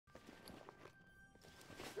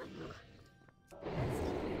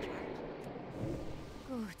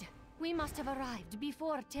We must have arrived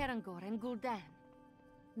before Terangor and Gul'dan.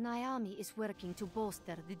 Naomi is working to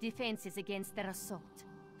bolster the defenses against their assault.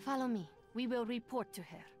 Follow me. We will report to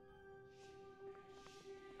her.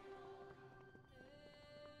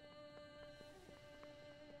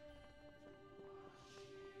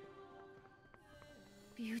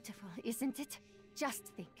 Beautiful, isn't it? Just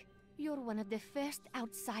think. You're one of the first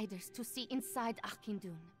outsiders to see inside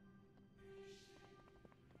auchindoun.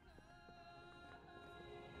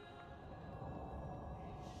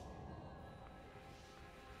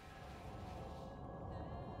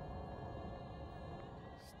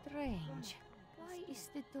 Strange. Why is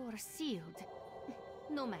the door sealed?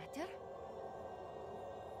 No matter.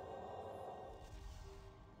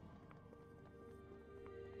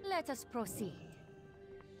 Let us proceed.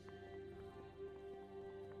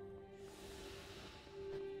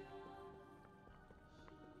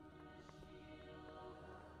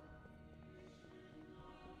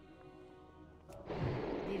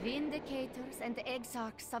 The Vindicators and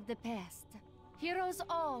Exarchs of the past. Heroes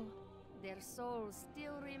all. Their souls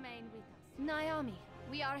still remain with us. Naomi,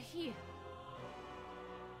 we are here.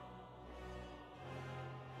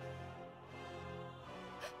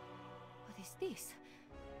 What is this?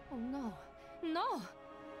 Oh no. No!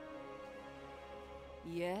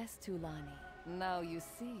 Yes, Tulani. Now you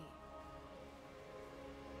see.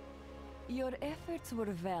 Your efforts were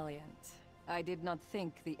valiant. I did not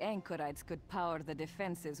think the anchorites could power the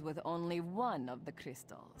defenses with only one of the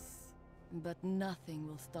crystals. But nothing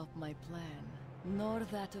will stop my plan, nor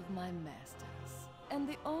that of my masters. And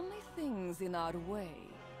the only things in our way...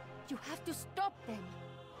 You have to stop them!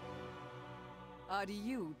 Are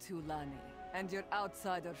you, Tulani, and your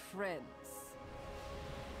outsider friends.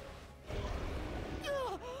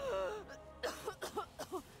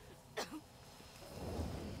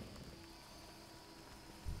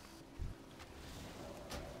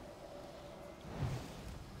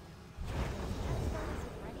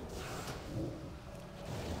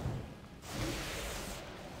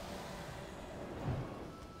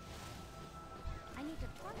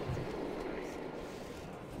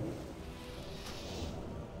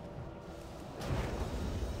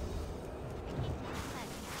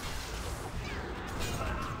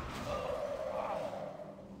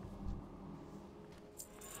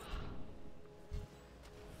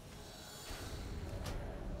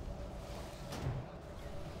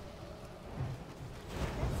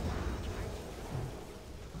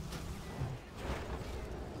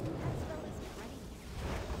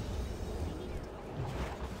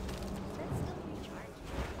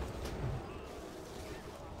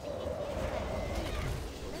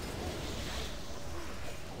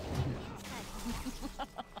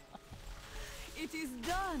 It is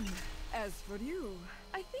done! As for you,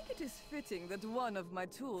 I think it is fitting that one of my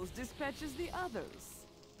tools dispatches the others.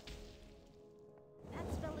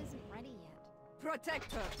 That spell isn't ready yet.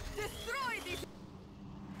 Protect her! Destroy these...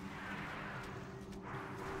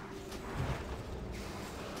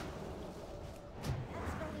 That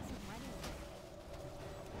spell isn't ready yet.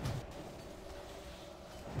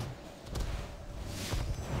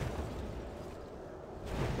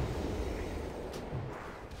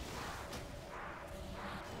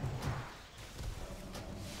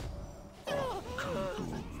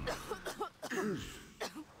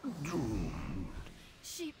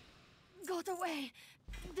 She got away.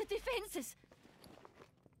 The defenses.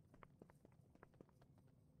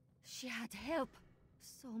 She had help.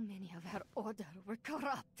 So many of her order were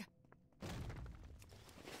corrupt.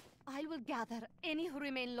 I will gather any who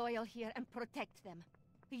remain loyal here and protect them.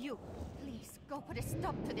 You, please, go put a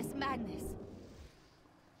stop to this madness.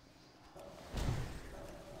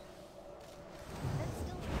 That's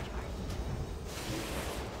still recharged.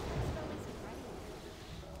 That spell isn't ready yet.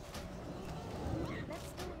 That's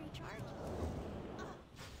still recharged.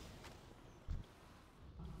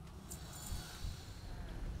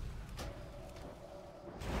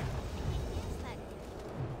 Yes, that did.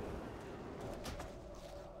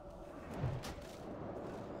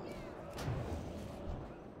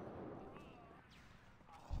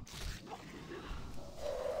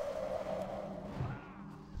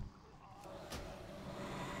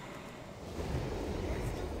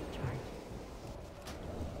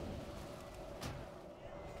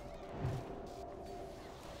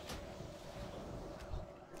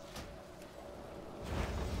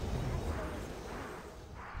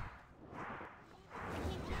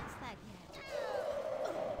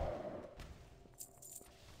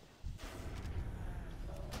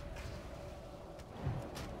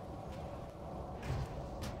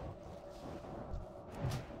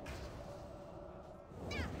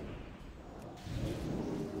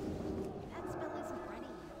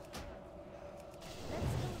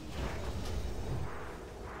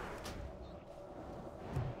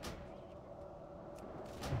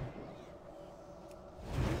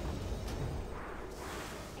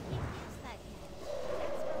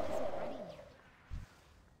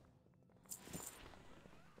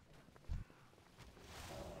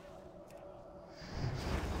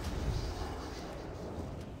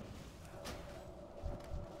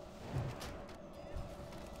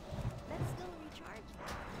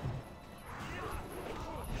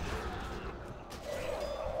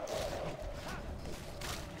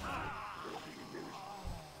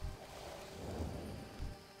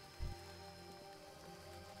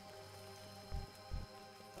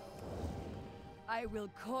 I will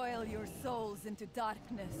coil your souls into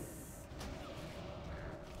darkness.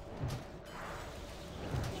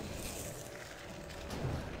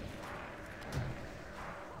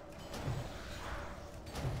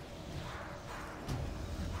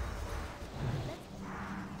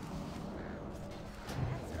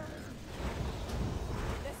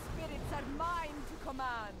 The spirits are mine to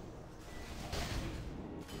command.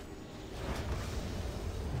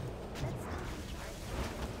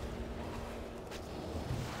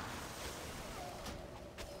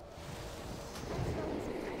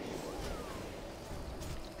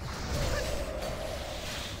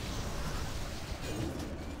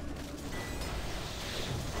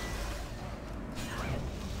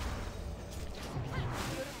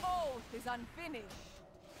 Is unfinished.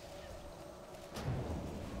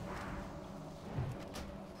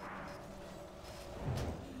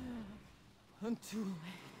 I'm too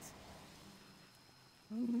late.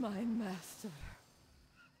 My master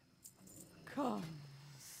comes.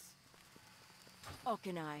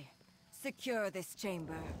 Auchindoun, secure this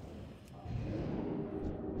chamber.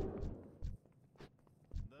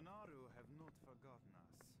 The Naru have not forgotten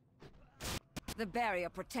us. The barrier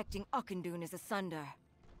protecting Auchindoun is asunder.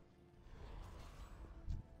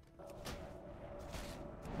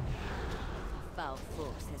 Foul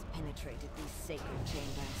force has penetrated these sacred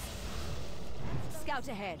chambers. Scout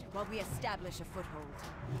ahead while we establish a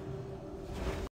foothold.